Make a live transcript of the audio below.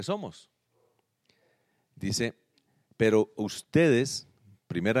somos. Dice, pero ustedes,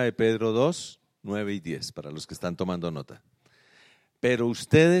 primera de Pedro 2, 9 y 10, para los que están tomando nota. Pero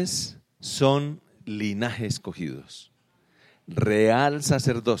ustedes son linaje escogidos, real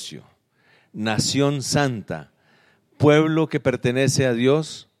sacerdocio, nación santa, pueblo que pertenece a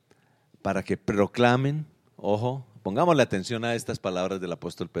Dios, para que proclamen, ojo, pongámosle atención a estas palabras del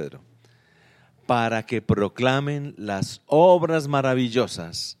apóstol Pedro, para que proclamen las obras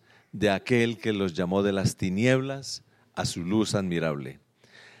maravillosas de aquel que los llamó de las tinieblas a su luz admirable.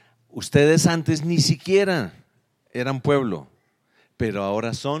 Ustedes antes ni siquiera eran pueblo, pero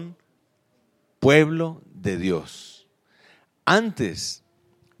ahora son pueblo de Dios. Antes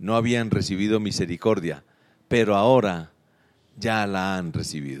no habían recibido misericordia, pero ahora ya la han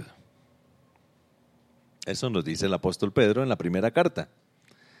recibido. Eso nos dice el apóstol Pedro en la primera carta.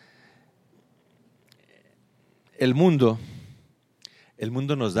 El mundo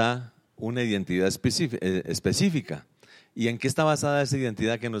nos da una identidad específica. ¿Y en qué está basada esa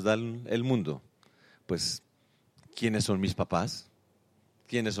identidad que nos da el mundo? Pues, ¿quiénes son mis papás?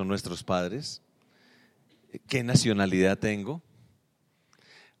 ¿Quiénes son nuestros padres? ¿Qué nacionalidad tengo?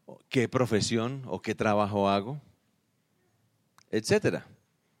 ¿Qué profesión o qué trabajo hago? Etcétera.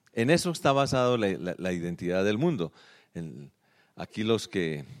 En eso está basado la identidad del mundo. Aquí los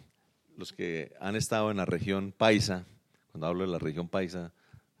que han estado en la región paisa, cuando hablo de la región paisa,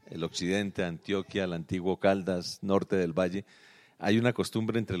 el occidente, Antioquia, el antiguo Caldas, norte del valle, hay una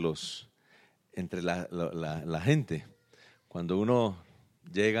costumbre entre la gente. Cuando uno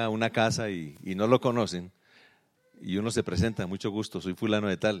llega a una casa y no lo conocen, y uno se presenta, mucho gusto, soy fulano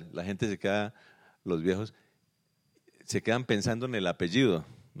de tal, la gente los viejos, se quedan pensando en el apellido.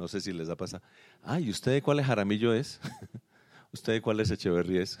 No sé si les ha pasado. ¿Y usted de cuál Jaramillo es? ¿Usted de cuál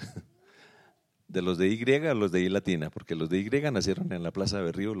Echeverri es? ¿De los de Y o los de I latina? Porque los de Y nacieron en la Plaza de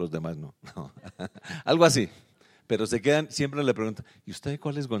Berrío, los demás no. Algo así. Pero se quedan, siempre le preguntan, ¿y usted de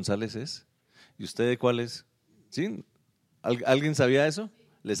cuáles González es? ¿Y usted de cuáles? ¿Sí? ¿Alguien sabía eso?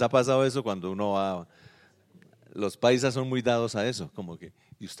 ¿Les ha pasado eso cuando uno va? Los paisas son muy dados a eso, como que,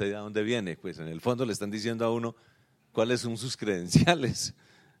 ¿y usted de dónde viene? Pues en el fondo le están diciendo a uno cuáles son sus credenciales.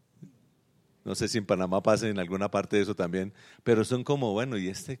 No sé si en Panamá pasa en alguna parte de eso también, pero son como, bueno,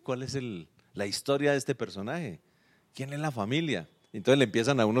 ¿y cuál es la historia de este personaje? ¿Quién es la familia? Entonces le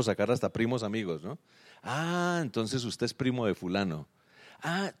empiezan a uno a sacar hasta primos amigos, ¿no? Entonces usted es primo de fulano.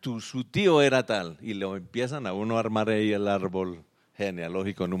 Su tío era tal. Y le empiezan a uno a armar ahí el árbol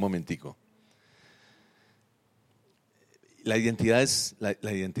genealógico en un momentico. La identidad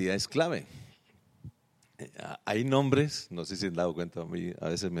es clave. Hay nombres, no sé si se han dado cuenta, a mí a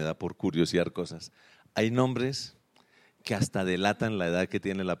veces me da por curiosear cosas. Hay nombres que hasta delatan la edad que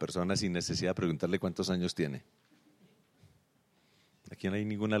tiene la persona sin necesidad de preguntarle cuántos años tiene. ¿Aquí no hay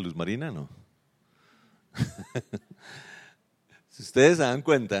ninguna luz marina? No. Si ustedes se dan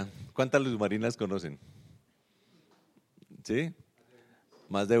cuenta, ¿cuántas luz marinas conocen? ¿Sí?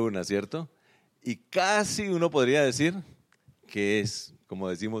 Más de una, ¿cierto? Y casi uno podría decir que es, como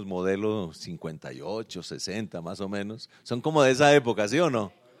decimos, modelo 58, 60 más o menos. Son como de esa época, ¿sí o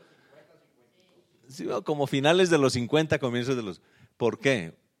no? Sí, como finales de los 50, comienzos de los… ¿Por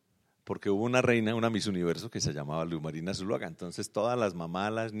qué? Porque hubo una reina, una Miss Universo que se llamaba Luz Marina Zuluaga. Entonces todas las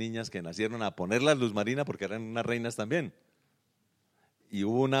mamás, las niñas que nacieron a ponerlas Luz Marina porque eran unas reinas también. Y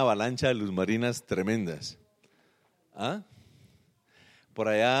hubo una avalancha de Luz Marinas tremendas. Por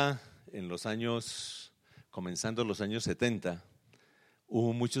allá en los años, comenzando los años 70,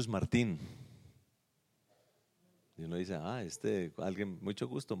 hubo muchos Martín. Y uno dice, alguien, mucho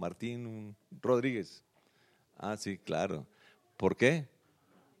gusto, Martín Rodríguez. Sí, claro. ¿Por qué?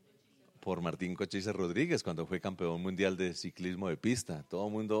 Por Martín Cochise Rodríguez, cuando fue campeón mundial de ciclismo de pista. Todo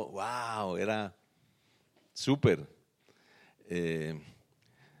el mundo, wow, era súper.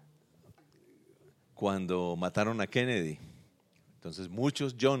 Cuando mataron a Kennedy, entonces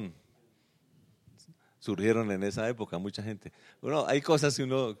muchos John surgieron en esa época, mucha gente. Bueno, hay cosas que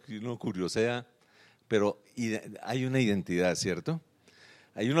uno curiosea, pero hay una identidad, ¿cierto?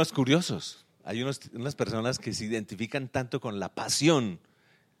 Hay unos curiosos, hay unas personas que se identifican tanto con la pasión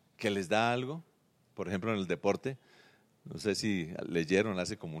que les da algo. Por ejemplo, en el deporte, no sé si leyeron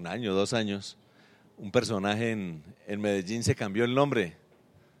hace como 1 año, 2 años, un personaje en Medellín se cambió el nombre,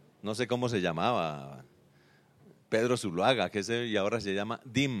 no sé cómo se llamaba, Pedro Zuluaga, y ahora se llama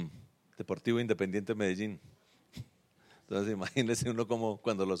DIM, Deportivo Independiente Medellín. Entonces imagínese uno como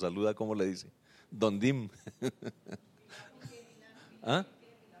cuando lo saluda, ¿cómo le dice? Don Dim.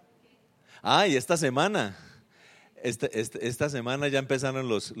 Y esta semana ya empezaron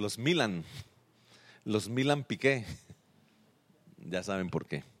los Milan Piqué. Ya saben por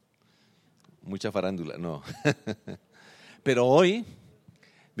qué. mucha farándula, no. Pero hoy,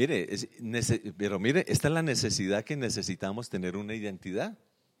 mire, esta es la necesidad que necesitamos tener una identidad.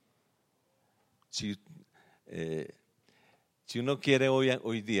 Si uno quiere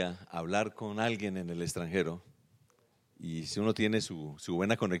hoy día hablar con alguien en el extranjero y si uno tiene su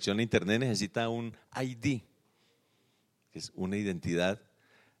buena conexión a internet, necesita un ID, que es una identidad.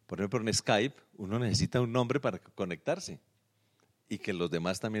 Por ejemplo, en Skype uno necesita un nombre para conectarse y que los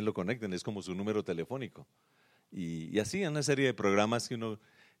demás también lo conecten, es como su número telefónico. Y así en una serie de programas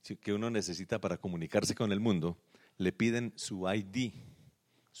que uno necesita para comunicarse con el mundo, le piden su ID,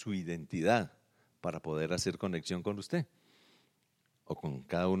 su identidad, para poder hacer conexión con usted o con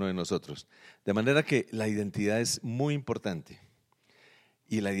cada uno de nosotros. De manera que la identidad es muy importante.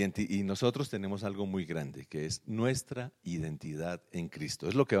 Y nosotros tenemos algo muy grande, que es nuestra identidad en Cristo.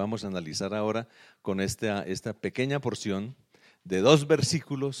 Es lo que vamos a analizar ahora con esta pequeña porción de 2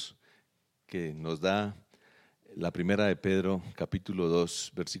 versículos que nos da la primera de Pedro, capítulo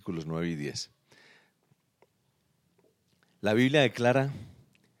 2, versículos 9 y 10. La Biblia declara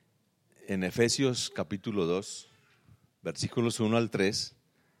en Efesios capítulo 2, versículos 1 al 3,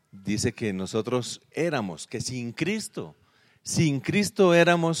 dice que nosotros que sin Cristo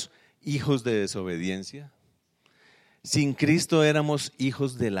éramos hijos de desobediencia, sin Cristo éramos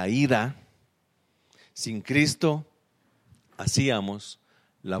hijos de la ira, sin Cristo hacíamos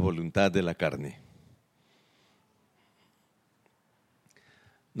la voluntad de la carne.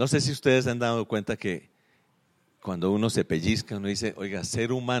 No sé si ustedes han dado cuenta que cuando uno se pellizca, uno dice, oiga,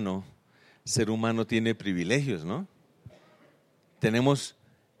 ser humano tiene privilegios, ¿no? Tenemos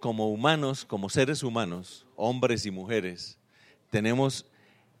como humanos, como seres humanos, hombres y mujeres, tenemos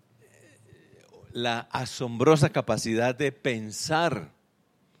la asombrosa capacidad de pensar,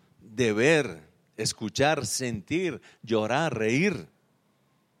 de ver, escuchar, sentir, llorar, reír,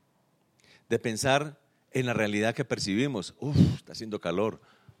 de pensar en la realidad que percibimos. Está haciendo calor,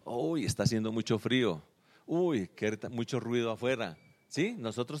 está haciendo mucho frío, mucho ruido afuera. ¿Sí?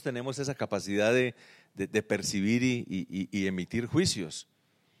 Nosotros tenemos esa capacidad de percibir y emitir juicios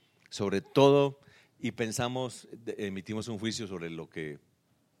sobre todo, y emitimos un juicio sobre lo que,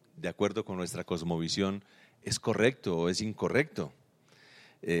 de acuerdo con nuestra cosmovisión, es correcto o es incorrecto.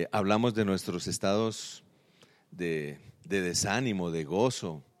 Hablamos de nuestros estados de desánimo, de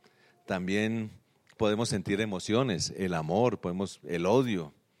gozo. También podemos sentir emociones, el amor, el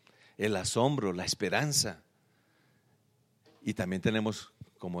odio, el asombro, la esperanza. Y también tenemos,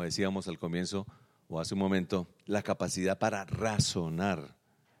 como decíamos al comienzo o hace un momento, la capacidad para razonar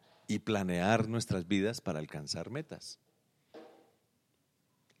y planear nuestras vidas para alcanzar metas.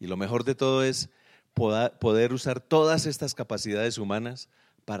 Y lo mejor de todo es poder usar todas estas capacidades humanas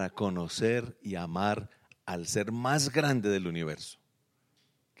para conocer y amar al ser más grande del universo,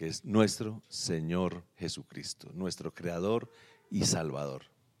 que es nuestro Señor Jesucristo, nuestro Creador y Salvador.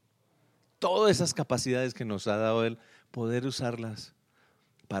 Todas esas capacidades que nos ha dado Él, poder usarlas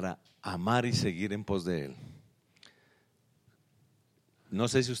para amar y seguir en pos de Él. No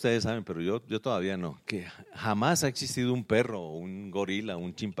sé si ustedes saben, pero yo todavía no, que jamás ha existido un perro, un gorila,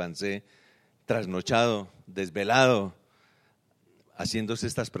 un chimpancé trasnochado, desvelado, haciéndose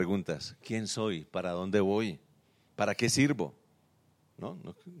estas preguntas. ¿Quién soy? ¿Para dónde voy? ¿Para qué sirvo? ¿No?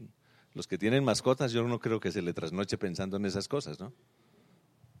 Los que tienen mascotas, yo no creo que se le trasnoche pensando en esas cosas, ¿no?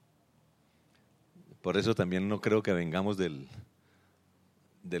 Por eso también no creo que vengamos del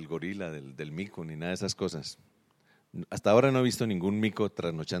gorila, del mico, ni nada de esas cosas. Hasta ahora no he visto ningún mico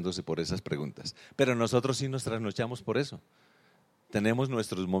trasnochándose por esas preguntas, pero nosotros sí nos trasnochamos por eso. Tenemos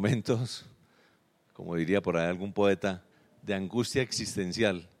nuestros momentos, como diría por ahí algún poeta, de angustia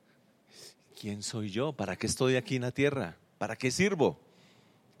existencial. ¿Quién soy yo? ¿Para qué estoy aquí en la tierra? ¿Para qué sirvo?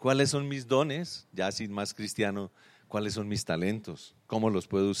 ¿Cuáles son mis dones? Ya sin más cristiano, ¿cuáles son mis talentos? ¿Cómo los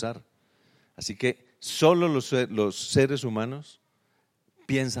puedo usar? Así que solo los seres humanos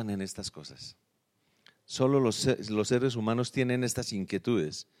piensan en estas cosas. Solo los seres humanos tienen estas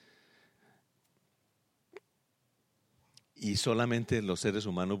inquietudes. Y solamente los seres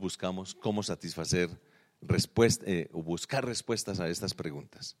humanos buscamos cómo satisfacer o buscar respuestas a estas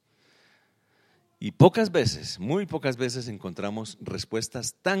preguntas. Y muy pocas veces encontramos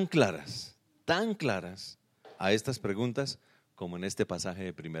respuestas tan claras a estas preguntas como en este pasaje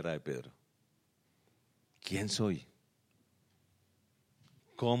de Primera de Pedro. ¿Quién soy?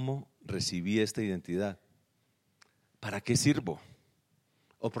 ¿Cómo recibí esta identidad? ¿Para qué sirvo?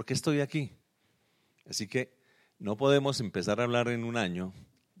 ¿O por qué estoy aquí? Así que no podemos empezar a hablar en un año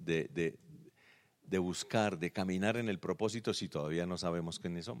de buscar, de caminar en el propósito si todavía no sabemos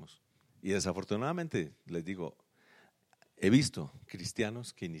quiénes somos. Y desafortunadamente, les digo, he visto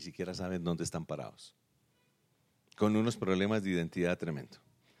cristianos que ni siquiera saben dónde están parados, con unos problemas de identidad tremendo.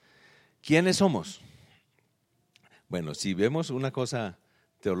 ¿Quiénes somos? Bueno, si vemos una cosa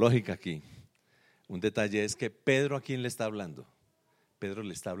teológica aquí, un detalle es que Pedro, ¿a quién le está hablando? Pedro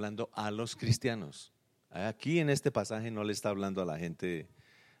le está hablando a los cristianos. Aquí en este pasaje no le está hablando a la gente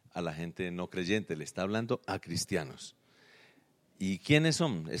no creyente, le está hablando a cristianos. ¿Y quiénes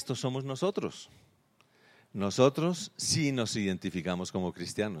son? Estos somos nosotros. Nosotros sí nos identificamos como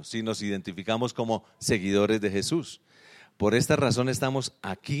cristianos, sí nos identificamos como seguidores de Jesús. Por esta razón estamos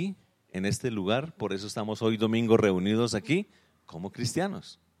aquí, en este lugar, por eso estamos hoy domingo reunidos aquí como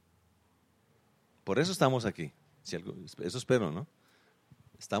cristianos. Por eso estamos aquí. Eso espero, ¿no?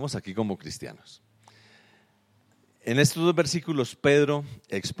 Estamos aquí como cristianos. En estos 2 versículos, Pedro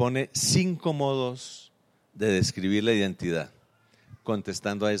expone 5 modos de describir la identidad,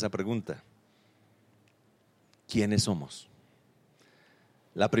 contestando a esa pregunta. ¿Quiénes somos?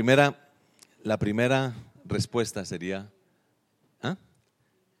 La primera respuesta sería,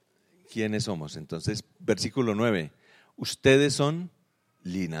 ¿quiénes somos? Entonces, versículo 9, ustedes son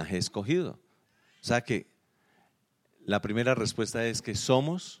linaje escogido. O sea que la primera respuesta es que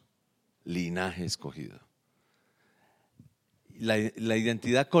somos linaje escogido. La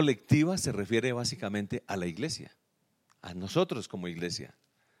identidad colectiva se refiere básicamente a la iglesia, a nosotros como iglesia.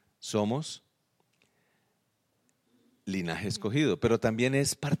 Somos linaje escogido, pero también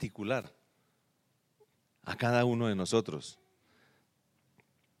es particular a cada uno de nosotros.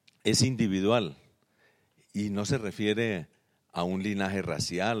 Es individual y no se refiere a un linaje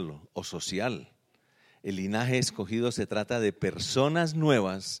racial o social. El linaje escogido se trata de personas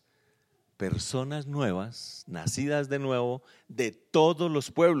nuevas, nacidas de nuevo, de todos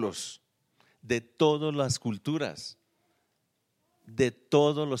los pueblos, de todas las culturas, de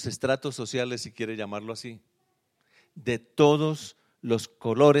todos los estratos sociales, si quiere llamarlo así, de todos los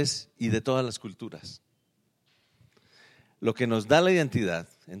colores y de todas las culturas. Lo que nos da la identidad,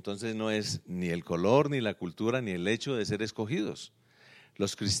 entonces, no es ni el color, ni la cultura, ni el hecho de ser escogidos.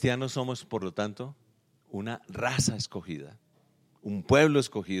 Los cristianos somos, por lo tanto, una raza escogida, un pueblo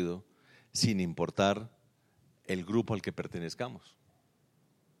escogido, sin importar el grupo al que pertenezcamos.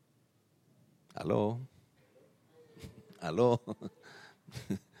 ¿Aló?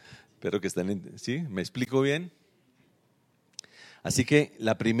 Espero que estén, ¿sí? ¿Me explico bien? Así que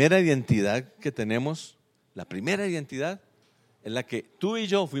la primera identidad que tenemos, es la que tú y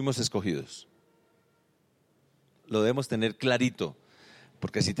yo fuimos escogidos. Lo debemos tener clarito,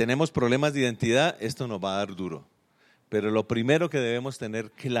 porque si tenemos problemas de identidad, esto nos va a dar duro. Pero lo primero que debemos tener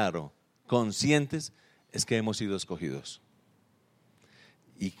claro, conscientes, es que hemos sido escogidos.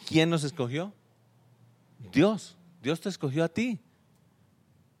 ¿Y quién nos escogió? Dios. Dios te escogió a ti.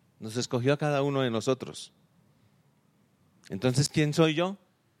 Nos escogió a cada uno de nosotros. Entonces, ¿quién soy yo?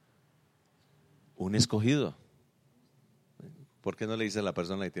 Un escogido. ¿Por qué no le dice a la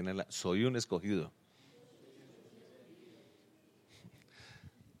persona que tiene soy un escogido?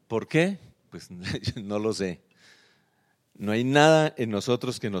 ¿Por qué? Pues no lo sé. No hay nada en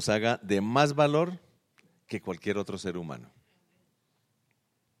nosotros que nos haga de más valor que cualquier otro ser humano.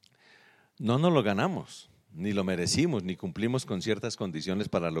 No nos lo ganamos, ni lo merecimos, ni cumplimos con ciertas condiciones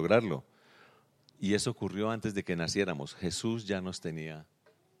para lograrlo. Y eso ocurrió antes de que naciéramos. Jesús ya nos tenía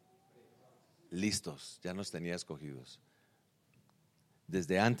listos, ya nos tenía escogidos,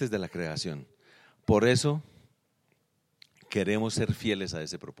 desde antes de la creación. Por eso queremos ser fieles a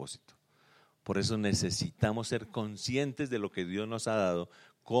ese propósito. Por eso necesitamos ser conscientes de lo que Dios nos ha dado.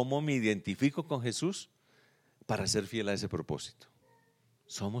 ¿Cómo me identifico con Jesús? Para ser fiel a ese propósito.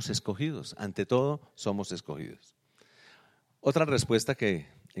 Somos escogidos, ante todo somos escogidos. Otra respuesta que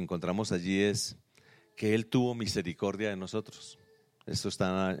encontramos allí es que Él tuvo misericordia de nosotros. Esto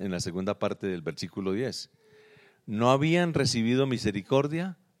está en la segunda parte del versículo 10. No habían recibido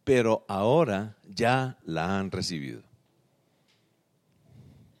misericordia, pero ahora ya la han recibido.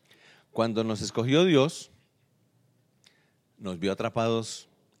 Cuando nos escogió Dios, nos vio atrapados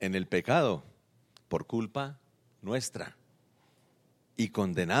en el pecado por culpa nuestra y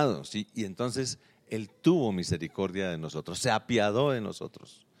condenados. Y entonces Él tuvo misericordia de nosotros, se apiadó de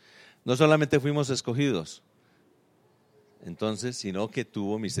nosotros. No solamente fuimos escogidos, entonces, sino que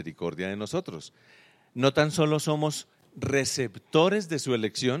tuvo misericordia de nosotros. No tan solo somos receptores de su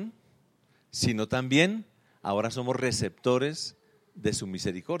elección, sino también ahora somos receptores de su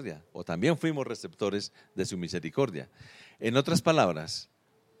misericordia, o también fuimos receptores de su misericordia. En otras palabras,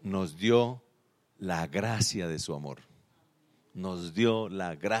 nos dio la gracia de su amor. Nos dio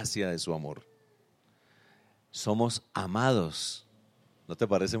la gracia de su amor. Somos amados. ¿No te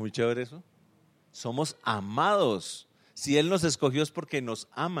parece muy chévere eso? Somos amados. Si Él nos escogió es porque nos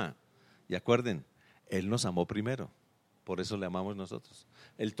ama. Y acuerden, Él nos amó primero, por eso le amamos nosotros.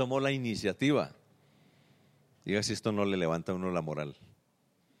 Él tomó la iniciativa. Diga si esto no le levanta a uno la moral.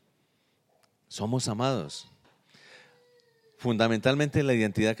 Somos amados. Fundamentalmente la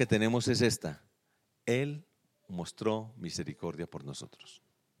identidad que tenemos es esta: Él mostró misericordia por nosotros.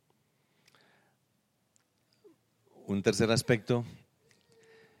 Un tercer aspecto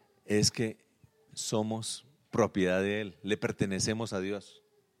es que somos propiedad de Él, le pertenecemos a Dios.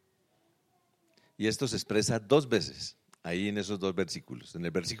 Y esto se expresa 2 veces ahí en esos 2 versículos. En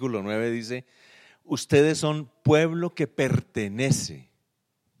el versículo 9 dice: ustedes son pueblo que pertenece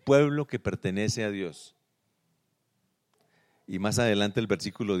a Dios. Y más adelante el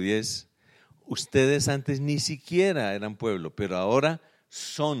versículo 10: ustedes antes ni siquiera eran pueblo, pero ahora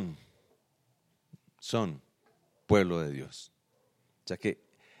son pueblo de Dios. O sea que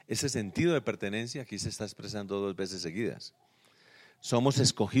ese sentido de pertenencia aquí se está expresando 2 veces seguidas. Somos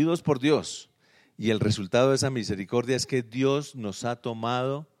escogidos por Dios y el resultado de esa misericordia es que Dios nos ha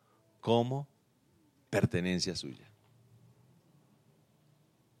tomado como pertenencia suya.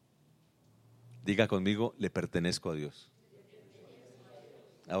 Diga conmigo: le pertenezco a Dios.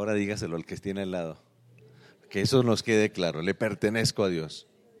 Ahora dígaselo al que tiene al lado, que eso nos quede claro: le pertenezco a Dios.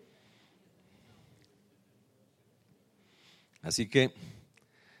 Así que,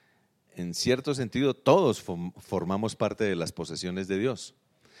 en cierto sentido, todos formamos parte de las posesiones de Dios.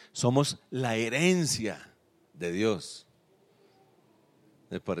 Somos la herencia de Dios.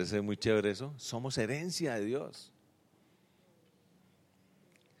 ¿Me parece muy chévere eso? Somos herencia de Dios.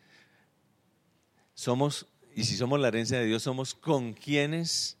 Y si somos la herencia de Dios, somos con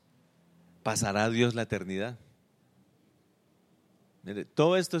quienes pasará Dios la eternidad. Mire,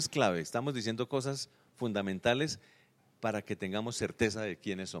 todo esto es clave. Estamos diciendo cosas fundamentales para que tengamos certeza de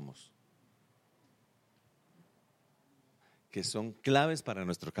quiénes somos, que son claves para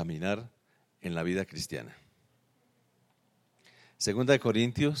nuestro caminar en la vida cristiana. Segunda de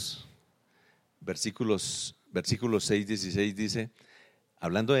Corintios, versículos 6-16 dice,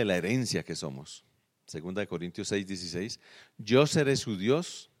 hablando de la herencia que somos, Segunda de Corintios 6-16, yo seré su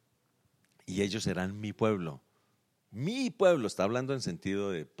Dios y ellos serán mi pueblo. Mi pueblo, está hablando en sentido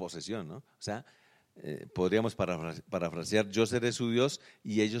de posesión, ¿no? O sea, podríamos parafrasear: yo seré su Dios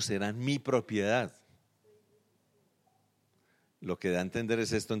y ellos serán mi propiedad. Lo que da a entender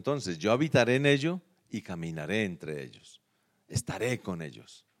es esto entonces: yo habitaré en ellos y caminaré entre ellos, estaré con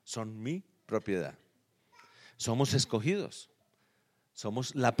ellos, son mi propiedad. Somos escogidos,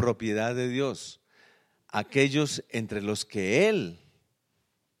 somos la propiedad de Dios, aquellos entre los que Él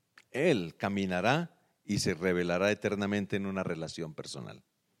caminará y se revelará eternamente en una relación personal.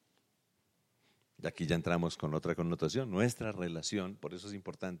 Y aquí ya entramos con otra connotación: nuestra relación, por eso es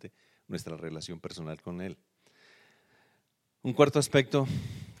importante nuestra relación personal con Él. Un cuarto aspecto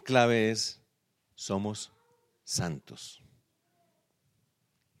clave es: somos santos.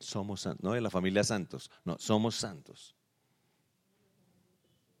 Somos santos, no de la familia Santos, no, somos santos.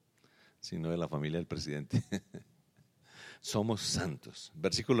 Sino de la familia del presidente. Somos santos.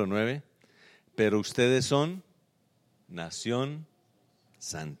 Versículo 9: pero ustedes son nación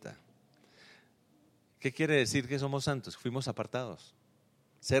santa. ¿Qué quiere decir que somos santos? Fuimos apartados.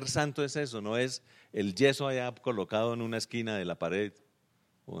 Ser santo es eso, no es el yeso allá colocado en una esquina de la pared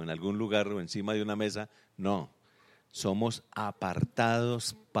o en algún lugar o encima de una mesa. No, somos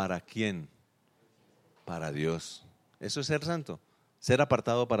apartados. ¿Para quién? Para Dios. Eso es ser santo, ser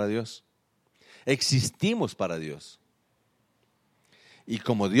apartado para Dios. Existimos para Dios. Y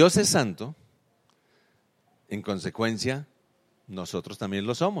como Dios es santo, en consecuencia, nosotros también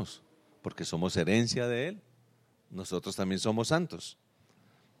lo somos, porque somos herencia de Él. Nosotros también somos santos.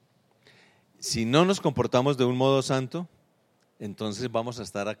 Si no nos comportamos de un modo santo, entonces vamos a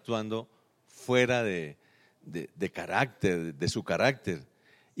estar actuando fuera de carácter, de su carácter,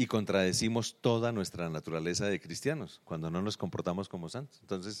 y contradecimos toda nuestra naturaleza de cristianos cuando no nos comportamos como santos.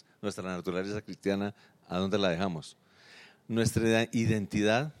 Entonces, nuestra naturaleza cristiana, ¿a dónde la dejamos? Nuestra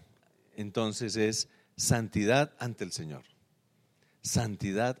identidad, entonces, es santidad ante el Señor.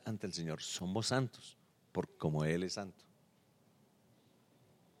 Santidad ante el Señor. Somos santos, como Él es santo.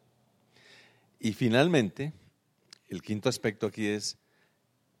 Y finalmente, el quinto aspecto aquí es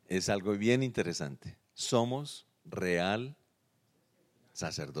algo bien interesante. Somos real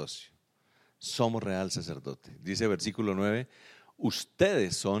sacerdocio. Somos real sacerdote. Dice versículo 9,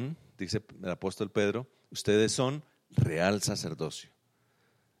 ustedes son, dice el apóstol Pedro, ustedes son real sacerdocio.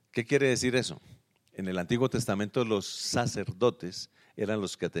 ¿Qué quiere decir eso? En el Antiguo Testamento los sacerdotes eran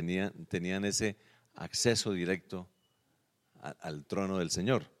los que tenían ese acceso directo al trono del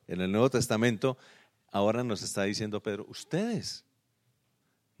Señor. En el Nuevo Testamento ahora nos está diciendo Pedro, ustedes,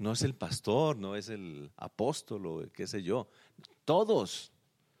 no es el pastor, no es el apóstol o qué sé yo, todos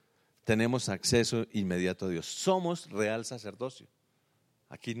tenemos acceso inmediato a Dios. Somos real sacerdocio.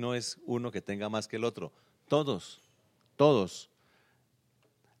 Aquí no es uno que tenga más que el otro. Todos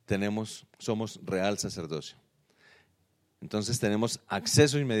somos real sacerdocio. Entonces tenemos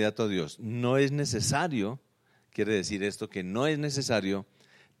acceso inmediato a Dios. No es necesario, quiere decir esto, que no es necesario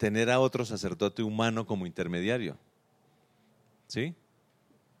tener a otro sacerdote humano como intermediario. ¿Sí?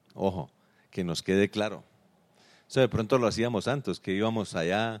 Ojo, que nos quede claro. Eso de pronto lo hacíamos antes, que íbamos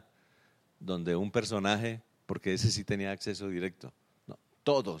allá donde un personaje, porque ese sí tenía acceso directo. No,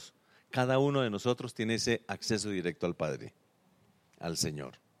 todos, cada uno de nosotros tiene ese acceso directo al Padre, al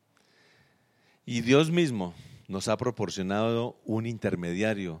Señor. Y Dios mismo nos ha proporcionado un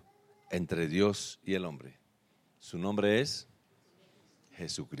intermediario entre Dios y el hombre. Su nombre es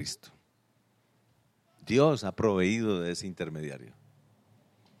Jesucristo. Dios ha proveído de ese intermediario.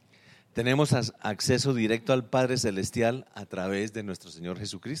 Tenemos acceso directo al Padre Celestial a través de nuestro Señor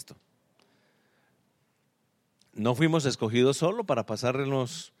Jesucristo. No fuimos escogidos solo para pasar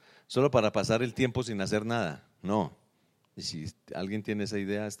el tiempo sin hacer nada. No. Y si alguien tiene esa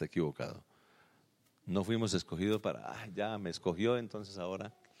idea, está equivocado. No fuimos escogidos para, ya me escogió, entonces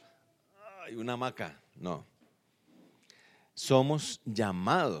ahora hay una hamaca. No. Somos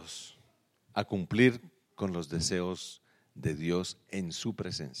llamados a cumplir con los deseos de Dios en su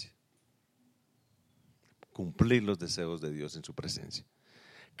presencia. Cumplir los deseos de Dios en su presencia.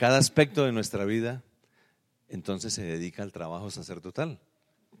 Cada aspecto de nuestra vida entonces se dedica al trabajo sacerdotal.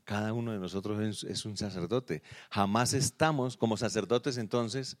 Cada uno de nosotros es un sacerdote. Jamás estamos como sacerdotes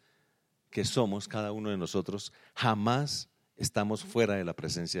entonces que somos cada uno de nosotros, jamás estamos fuera de la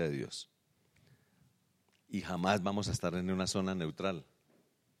presencia de Dios. Y jamás vamos a estar en una zona neutral.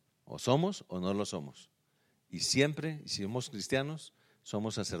 O somos o no lo somos. Y siempre, si somos cristianos,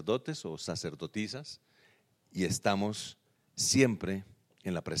 somos sacerdotes o sacerdotisas y estamos siempre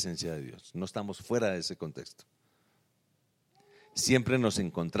en la presencia de Dios. No estamos fuera de ese contexto. Siempre nos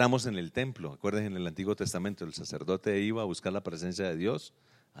encontramos en el templo. Acuérdense, en el Antiguo Testamento el sacerdote iba a buscar la presencia de Dios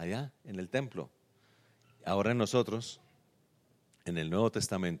allá en el templo. Ahora nosotros, en el Nuevo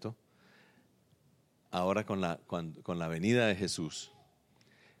Testamento, ahora con la venida de Jesús,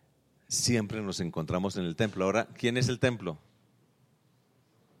 siempre nos encontramos en el templo. Ahora, ¿quién es el templo?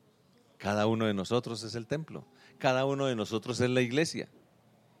 Cada uno de nosotros es el templo. Cada uno de nosotros es la iglesia.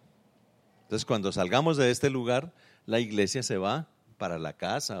 Entonces, cuando salgamos de este lugar, la iglesia se va para la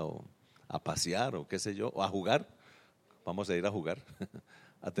casa o a pasear o qué sé yo, o a jugar. Vamos a ir a jugar,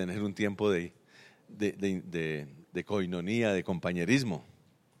 a tener un tiempo de coinonía, de compañerismo.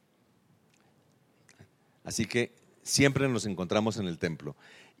 Así que siempre nos encontramos en el templo.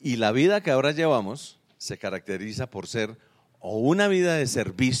 Y la vida que ahora llevamos se caracteriza por ser o una vida de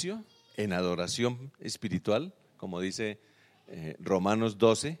servicio en adoración espiritual, como dice Romanos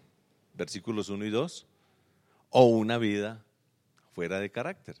 12, versículos 1 y 2, o una vida fuera de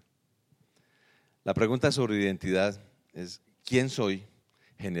carácter. La pregunta sobre identidad es, ¿quién soy?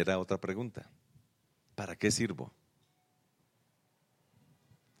 Genera otra pregunta. ¿Para qué sirvo?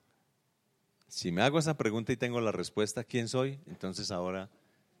 Si me hago esa pregunta y tengo la respuesta, ¿quién soy? Entonces ahora,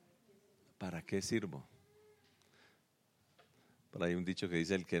 ¿para qué sirvo? Por ahí un dicho que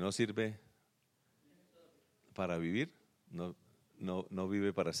dice, el que no sirve para vivir, no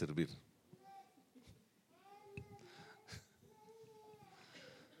vive para servir.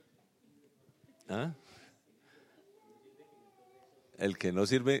 ¿Ah? El que no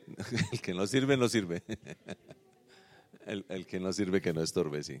sirve, no sirve. El que no sirve, que no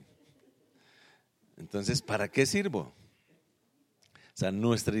estorbe, sí. Entonces, ¿para qué sirvo? O sea,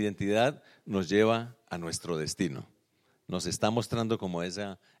 nuestra identidad nos lleva a nuestro destino. Nos está mostrando como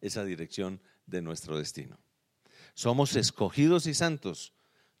esa dirección de nuestro destino. Somos escogidos y santos,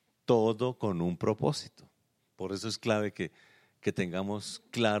 todo con un propósito. Por eso es clave que tengamos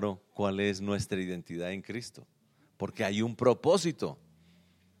claro cuál es nuestra identidad en Cristo, porque hay un propósito.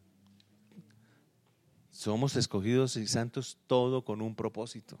 Somos escogidos y santos, todo con un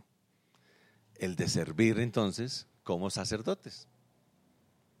propósito. El de servir entonces como sacerdotes.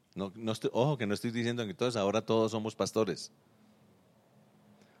 Ojo que no estoy diciendo que entonces ahora todos somos pastores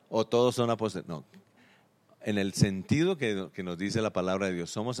o todos son apóstoles. No, en el sentido que nos dice la palabra de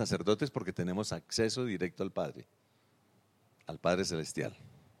Dios, somos sacerdotes porque tenemos acceso directo al Padre Celestial.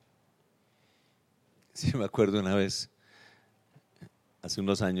 Sí, me acuerdo una vez, hace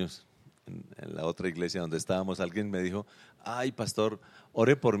unos años, en la otra iglesia donde estábamos, alguien me dijo, ay pastor,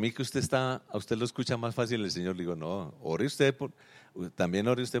 ore por mí que a usted lo escucha más fácil el Señor. Le digo, no, también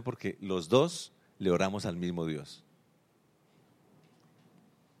ore usted porque los dos le oramos al mismo Dios.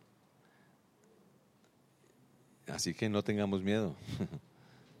 Así que no tengamos miedo.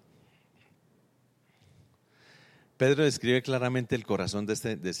 Pedro describe claramente el corazón de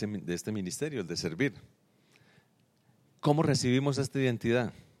este ministerio, el de servir. ¿Cómo recibimos esta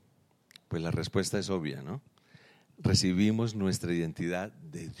identidad? Pues la respuesta es obvia, ¿no? Recibimos nuestra identidad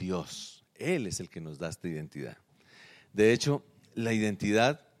de Dios. Él es el que nos da esta identidad. De hecho, la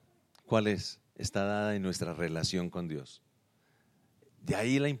identidad, ¿cuál es? Está dada en nuestra relación con Dios. De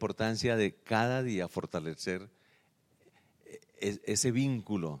ahí la importancia de cada día fortalecer ese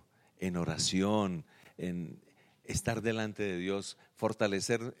vínculo en oración, en estar delante de Dios,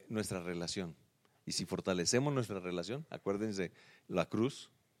 fortalecer nuestra relación. Y si fortalecemos nuestra relación, acuérdense, la cruz,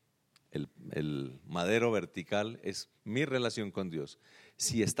 el madero vertical es mi relación con Dios.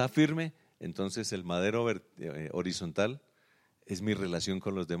 Si está firme, entonces el madero horizontal es mi relación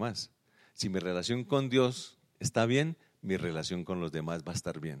con los demás. Si mi relación con Dios está bien, mi relación con los demás va a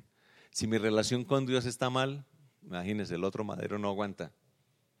estar bien. Si mi relación con Dios está mal, imagínense, el otro madero no aguanta,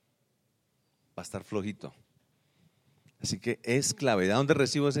 va a estar flojito. Así que es clave. ¿De dónde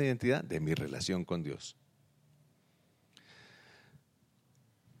recibo esa identidad? De mi relación con Dios.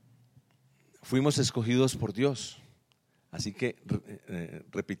 Fuimos escogidos por Dios. Así que,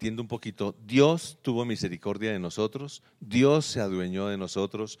 repitiendo un poquito, Dios tuvo misericordia de nosotros, Dios se adueñó de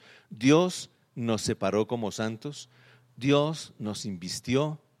nosotros, Dios nos separó como santos, Dios nos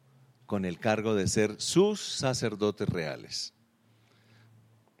invistió con el cargo de ser sus sacerdotes reales.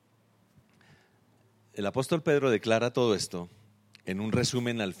 El apóstol Pedro declara todo esto en un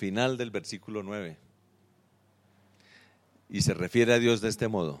resumen al final del versículo 9 y se refiere a Dios de este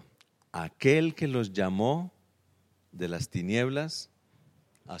modo: aquel que los llamó de las tinieblas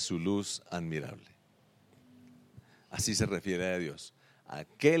a su luz admirable. Así se refiere a Dios,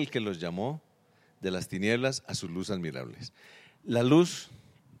 aquel que los llamó de las tinieblas a su luz admirables. La luz,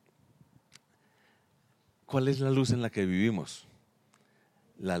 ¿cuál es la luz en la que vivimos?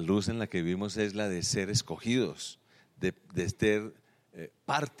 La luz en la que vivimos es la de ser escogidos, de ser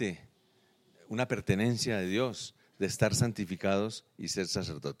parte, una pertenencia de Dios, de estar santificados y ser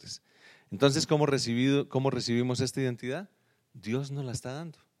sacerdotes. Entonces, ¿cómo recibimos esta identidad? Dios nos la está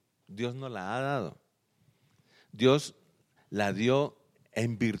dando, Dios nos la ha dado. Dios la dio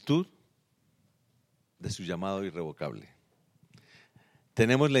en virtud de su llamado irrevocable.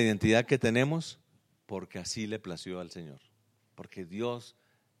 Tenemos la identidad que tenemos porque así le plació al Señor, porque Dios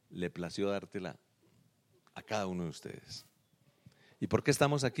le plació dártela a cada uno de ustedes. ¿Y por qué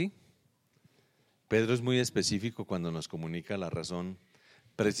estamos aquí? Pedro es muy específico cuando nos comunica la razón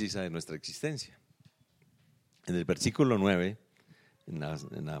precisa de nuestra existencia. En el versículo 9,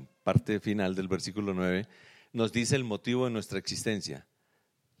 en la parte final del versículo 9, nos dice el motivo de nuestra existencia.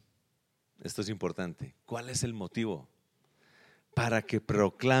 Esto es importante. ¿Cuál es el motivo? Para que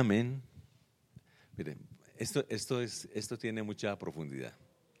proclamen. Miren, esto tiene mucha profundidad.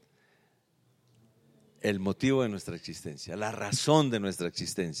 El motivo de nuestra existencia, la razón de nuestra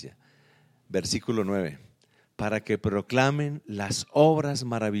existencia. Versículo 9. Para que proclamen las obras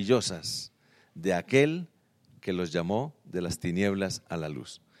maravillosas de aquel que los llamó de las tinieblas a la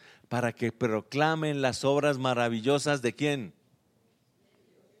luz. Para que proclamen las obras maravillosas ¿de quién?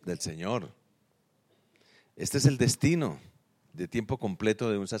 Del Señor. Este es el destino de tiempo completo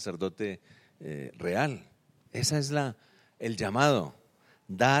de un sacerdote real. Esa es el llamado,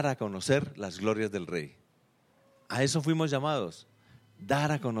 dar a conocer las glorias del Rey. A eso fuimos llamados,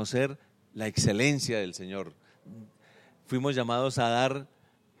 dar a conocer la excelencia del Señor. Fuimos llamados a dar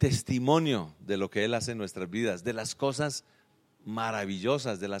testimonio de lo que Él hace en nuestras vidas, de las cosas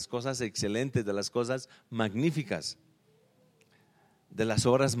maravillosas, de las cosas excelentes, de las cosas magníficas, de las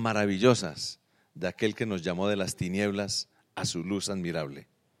obras maravillosas de aquel que nos llamó de las tinieblas a su luz admirable.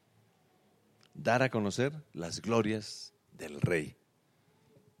 Dar a conocer las glorias del Rey.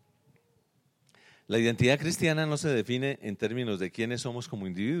 La identidad cristiana no se define en términos de quiénes somos como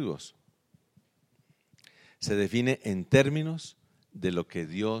individuos. Se define en términos de lo que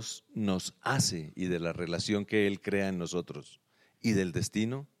Dios nos hace y de la relación que Él crea en nosotros y del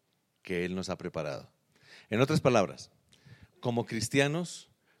destino que Él nos ha preparado. En otras palabras, como cristianos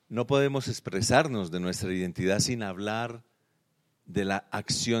no podemos expresarnos de nuestra identidad sin hablar de la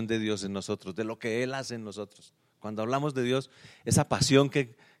acción de Dios en nosotros, de lo que Él hace en nosotros. Cuando hablamos de Dios, esa pasión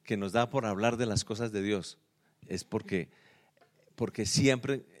que nos da por hablar de las cosas de Dios es porque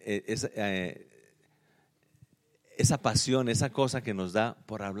siempre esa pasión, esa cosa que nos da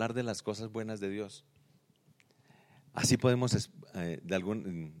por hablar de las cosas buenas de Dios. Así podemos,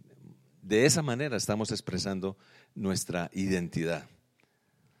 de esa manera estamos expresando nuestra identidad.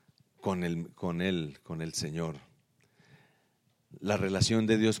 con el Señor. La relación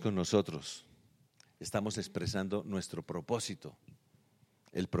de Dios con nosotros. Estamos expresando nuestro propósito,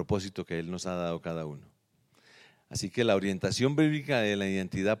 el propósito que Él nos ha dado cada uno. Así que la orientación bíblica de la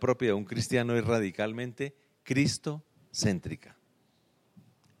identidad propia de un cristiano es radicalmente cristocéntrica.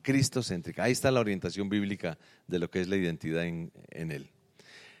 Cristocéntrica. Ahí está la orientación bíblica de lo que es la identidad en Él.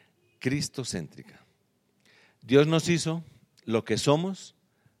 Cristocéntrica. Dios nos hizo lo que somos,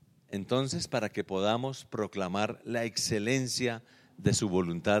 entonces, para que podamos proclamar la excelencia de su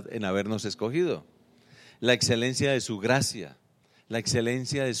voluntad en habernos escogido, la excelencia de su gracia, la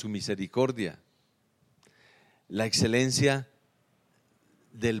excelencia de su misericordia, la excelencia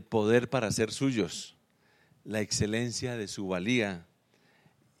del poder para ser suyos, la excelencia de su valía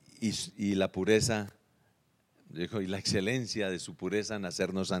y la pureza, y la excelencia de su pureza en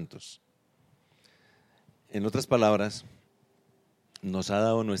hacernos santos. En otras palabras, nos ha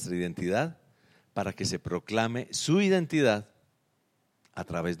dado nuestra identidad para que se proclame su identidad a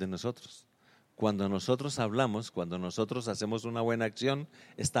través de nosotros. Cuando nosotros hablamos, cuando nosotros hacemos una buena acción,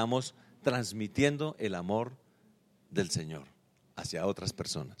 estamos transmitiendo el amor del Señor hacia otras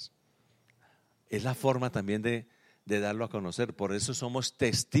personas. Es la forma también de darlo a conocer. Por eso somos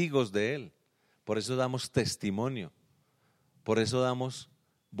testigos de Él. Por eso damos testimonio. Por eso damos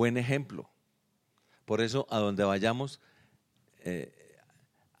buen ejemplo. Por eso a donde vayamos,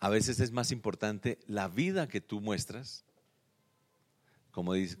 a veces es más importante la vida que tú muestras.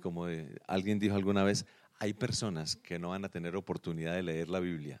 Como alguien dijo alguna vez, hay personas que no van a tener oportunidad de leer la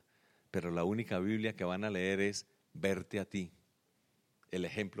Biblia, pero la única Biblia que van a leer es verte a ti, el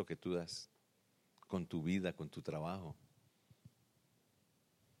ejemplo que tú das con tu vida, con tu trabajo.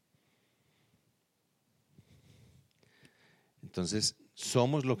 Entonces,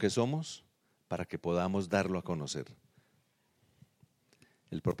 somos lo que somos para que podamos darlo a conocer.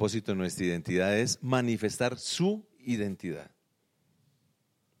 El propósito de nuestra identidad es manifestar su identidad.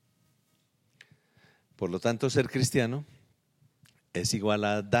 Por lo tanto, ser cristiano es igual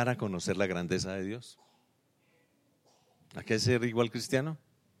a dar a conocer la grandeza de Dios. ¿A qué es ser igual cristiano?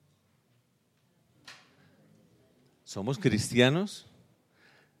 Somos cristianos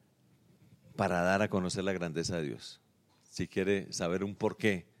para dar a conocer la grandeza de Dios. Si quiere saber un por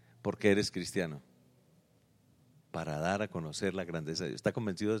qué eres cristiano, para dar a conocer la grandeza de Dios. ¿Está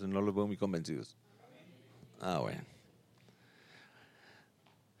convencido? No los veo muy convencidos. Bueno.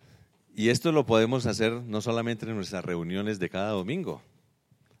 Y esto lo podemos hacer no solamente en nuestras reuniones de cada domingo,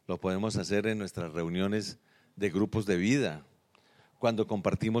 lo podemos hacer en nuestras reuniones de grupos de vida, cuando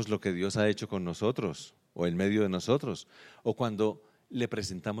compartimos lo que Dios ha hecho con nosotros o en medio de nosotros, o cuando le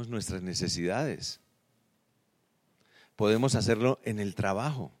presentamos nuestras necesidades. Podemos hacerlo en el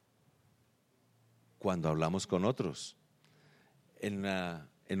trabajo, cuando hablamos con otros, en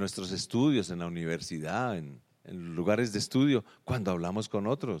nuestros estudios, en la universidad, en lugares de estudio, cuando hablamos con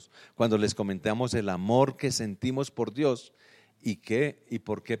otros, cuando les comentamos el amor que sentimos por Dios y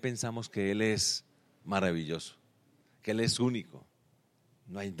por qué pensamos que Él es maravilloso, que Él es único,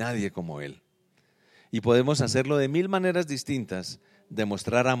 no hay nadie como Él. Y podemos hacerlo de mil maneras distintas,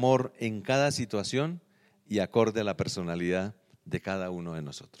 demostrar amor en cada situación y acorde a la personalidad de cada uno de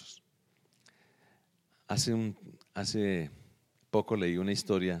nosotros. Hace poco leí una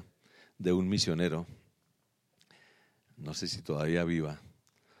historia de un misionero, no sé si todavía viva,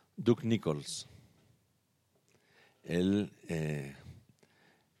 Doug Nichols. Él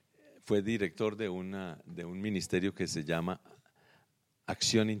fue director de un ministerio que se llama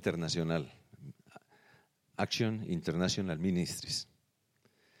Acción Internacional, Action International Ministries.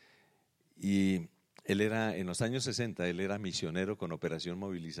 Y en los años 60, él era misionero con Operación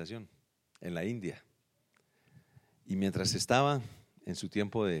Movilización en la India. Y mientras estaba en su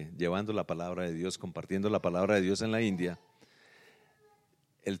tiempo de llevando la palabra de Dios, compartiendo la palabra de Dios en la India,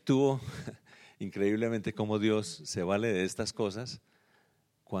 él tuvo increíblemente cómo Dios se vale de estas cosas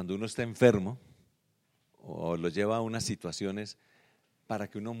cuando uno está enfermo o lo lleva a unas situaciones para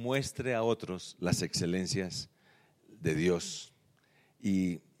que uno muestre a otros las excelencias de Dios.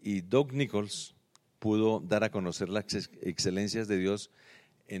 Y Doug Nichols pudo dar a conocer las excelencias de Dios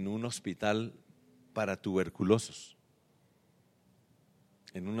en un hospital para tuberculosos.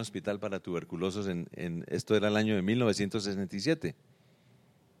 En un hospital para tuberculosos, esto era el año de 1967.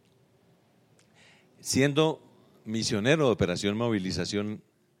 Siendo misionero de Operación Movilización,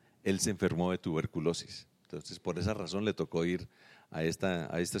 él se enfermó de tuberculosis. Entonces, por esa razón le tocó ir a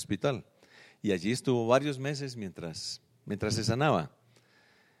este hospital. Y allí estuvo varios meses mientras se sanaba.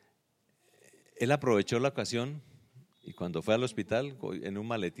 Él aprovechó la ocasión y cuando fue al hospital, en un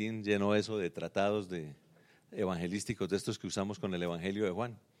maletín llenó eso de tratados evangelísticos de estos que usamos con el Evangelio de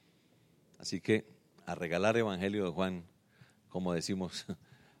Juan. Así que a regalar Evangelio de Juan, como decimos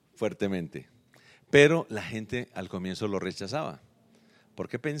fuertemente. Pero la gente al comienzo lo rechazaba,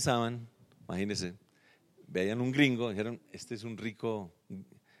 porque pensaban, imagínense, veían un gringo, dijeron, este es un gringo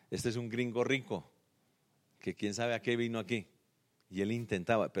rico, que quién sabe a qué vino aquí. Y él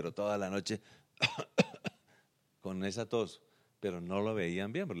intentaba, pero toda la noche con esa tos, pero no lo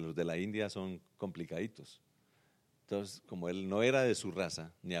veían bien, porque los de la India son complicaditos. Entonces, como él no era de su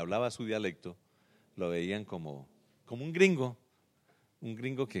raza, ni hablaba su dialecto, lo veían como un gringo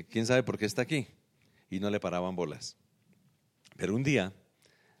que quién sabe por qué está aquí, y no le paraban bolas. Pero un día,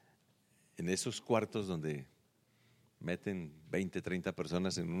 en esos cuartos donde meten 20, 30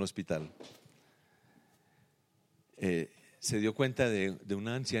 personas en un hospital, se dio cuenta de un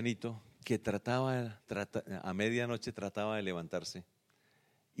ancianito que a medianoche trataba de levantarse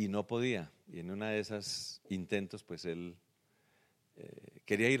y no podía. Y en una de esas intentos, pues él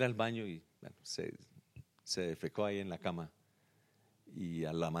quería ir al baño y bueno, se defecó ahí en la cama. Y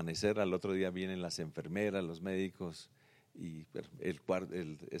al amanecer, al otro día vienen las enfermeras, los médicos, y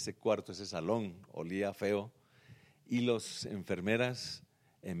ese salón olía feo. Y las enfermeras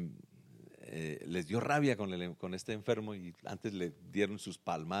les dio rabia con este enfermo y antes le dieron sus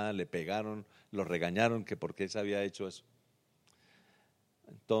palmadas, le pegaron, lo regañaron que por qué se había hecho eso.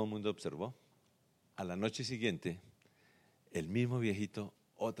 Todo el mundo observó. A la noche siguiente, el mismo viejito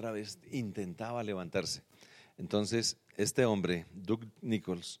otra vez intentaba levantarse. Entonces, este hombre, Doug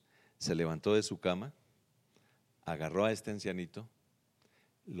Nichols, se levantó de su cama, agarró a este ancianito,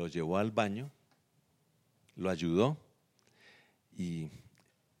 lo llevó al baño, lo ayudó y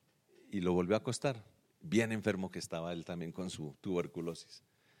lo volvió a acostar. Bien enfermo que estaba él también con su tuberculosis.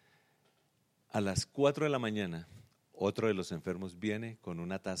 A las 4 de la mañana, otro de los enfermos viene con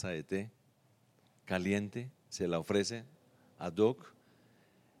una taza de té caliente, se la ofrece a Doug.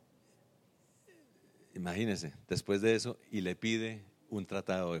 Imagínense, después de eso, y le pide un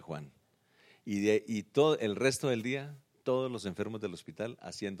tratado de Juan. Y todo el resto del día, todos los enfermos del hospital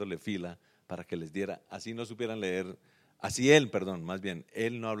haciéndole fila para que les diera, así no supieran leer,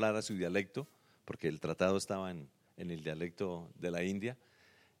 él no hablara su dialecto, porque el tratado estaba en el dialecto de la India,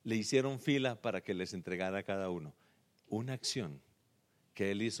 le hicieron fila para que les entregara a cada uno. Una acción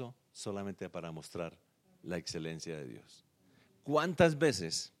que él hizo solamente para mostrar la excelencia de Dios. ¿Cuántas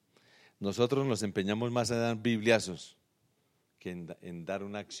veces nosotros nos empeñamos más en dar bibliazos que en dar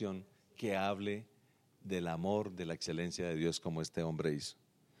una acción que hable del amor, de la excelencia de Dios como este hombre hizo?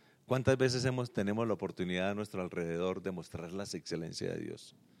 ¿Cuántas veces tenemos la oportunidad a nuestro alrededor de mostrar la excelencia de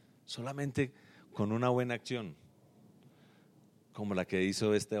Dios? Solamente con una buena acción, como la que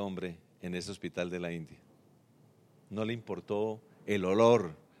hizo este hombre en ese hospital de la India. No le importó el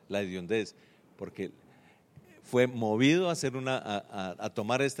olor, la hediondez, porque fue movido a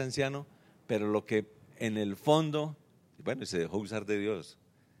tomar a este anciano, pero lo que en el fondo, bueno, se dejó usar de Dios,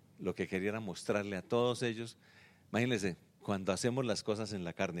 lo que quería era mostrarle a todos ellos. Imagínense, cuando hacemos las cosas en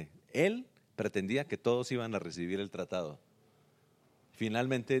la carne, él pretendía que todos iban a recibir el tratado.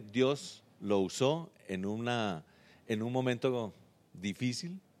 Finalmente Dios lo usó en un momento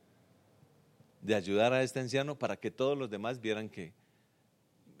difícil de ayudar a este anciano para que todos los demás vieran que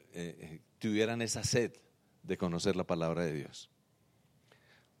tuvieran esa sed de conocer la palabra de Dios.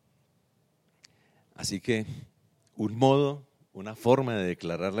 Así que una forma de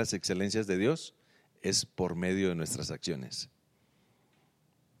declarar las excelencias de Dios es por medio de nuestras acciones.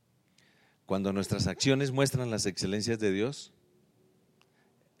 Cuando nuestras acciones muestran las excelencias de Dios,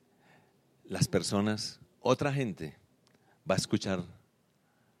 las personas, otra gente va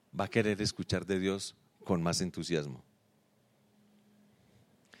a querer escuchar de Dios con más entusiasmo.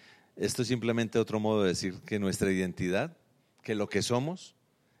 Esto es simplemente otro modo de decir que nuestra identidad, que lo que somos,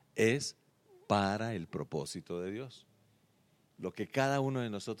 es para el propósito de Dios. Lo que cada uno de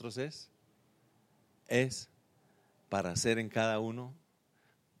nosotros es para hacer en cada uno,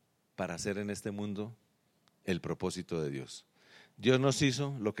 para hacer en este mundo el propósito de Dios. Dios nos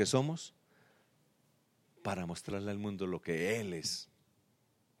hizo lo que somos para mostrarle al mundo lo que Él es.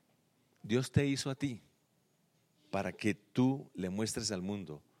 Dios te hizo a ti para que tú le muestres al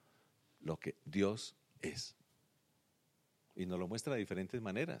mundo lo que Dios es. Y nos lo muestra de diferentes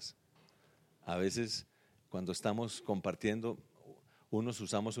maneras. A veces cuando estamos compartiendo, unos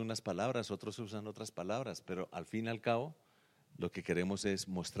usamos unas palabras, otros usan otras palabras, pero al fin y al cabo lo que queremos es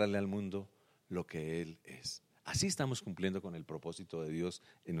mostrarle al mundo lo que Él es. Así estamos cumpliendo con el propósito de Dios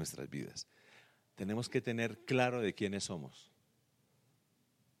en nuestras vidas. Tenemos que tener claro de quiénes somos,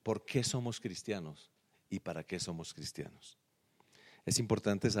 por qué somos cristianos y para qué somos cristianos. Es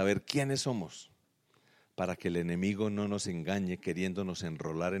importante saber quiénes somos para que el enemigo no nos engañe queriéndonos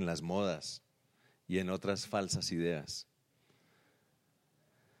enrolar en las modas y en otras falsas ideas.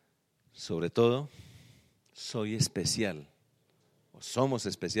 Sobre todo, soy especial, o somos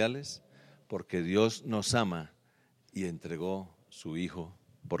especiales, porque Dios nos ama y entregó su Hijo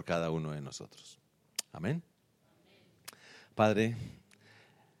por cada uno de nosotros. Amén. Padre,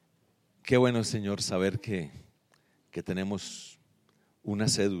 qué bueno, Señor, saber que tenemos una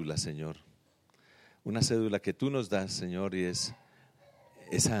cédula, Señor. Una cédula que tú nos das, Señor, y es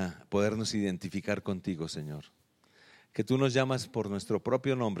esa podernos identificar contigo, Señor. Que tú nos llamas por nuestro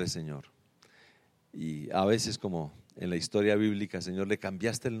propio nombre, Señor. Y a veces, como en la historia bíblica, Señor, le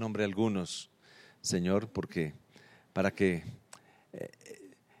cambiaste el nombre a algunos, Señor, porque para que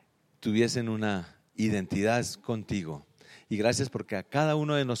tuviesen una identidad contigo. Y gracias porque a cada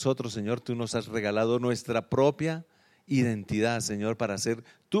uno de nosotros, Señor, tú nos has regalado nuestra propia identidad, Señor, para hacer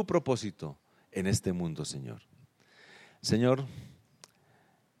tu propósito en este mundo, Señor. Señor,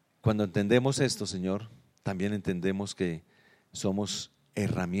 cuando entendemos esto, Señor, también entendemos que somos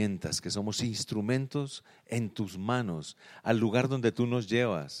herramientas, que somos instrumentos en tus manos, al lugar donde tú nos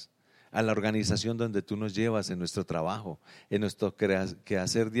llevas, a la organización donde tú nos llevas, en nuestro trabajo, en nuestro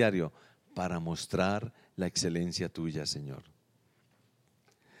quehacer diario, para mostrar la excelencia tuya, Señor.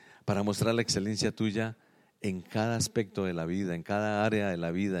 Para mostrar la excelencia tuya en cada aspecto de la vida, en cada área de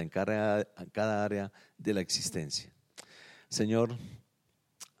la vida, en cada área de la existencia. Señor,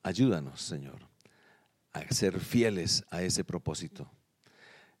 ayúdanos, Señor, a ser fieles a ese propósito.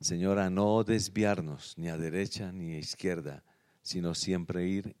 Señor, a no desviarnos ni a derecha ni a izquierda, sino siempre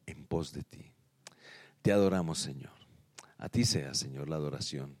ir en pos de ti. Te adoramos, Señor. A ti sea, Señor, la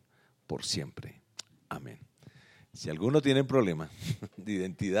adoración por siempre. Amén. Si alguno tiene un problema de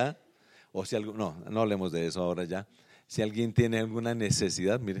identidad, o si alguno, no hablemos de eso ahora ya. Si alguien tiene alguna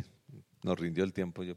necesidad, mire, nos rindió el tiempo, yo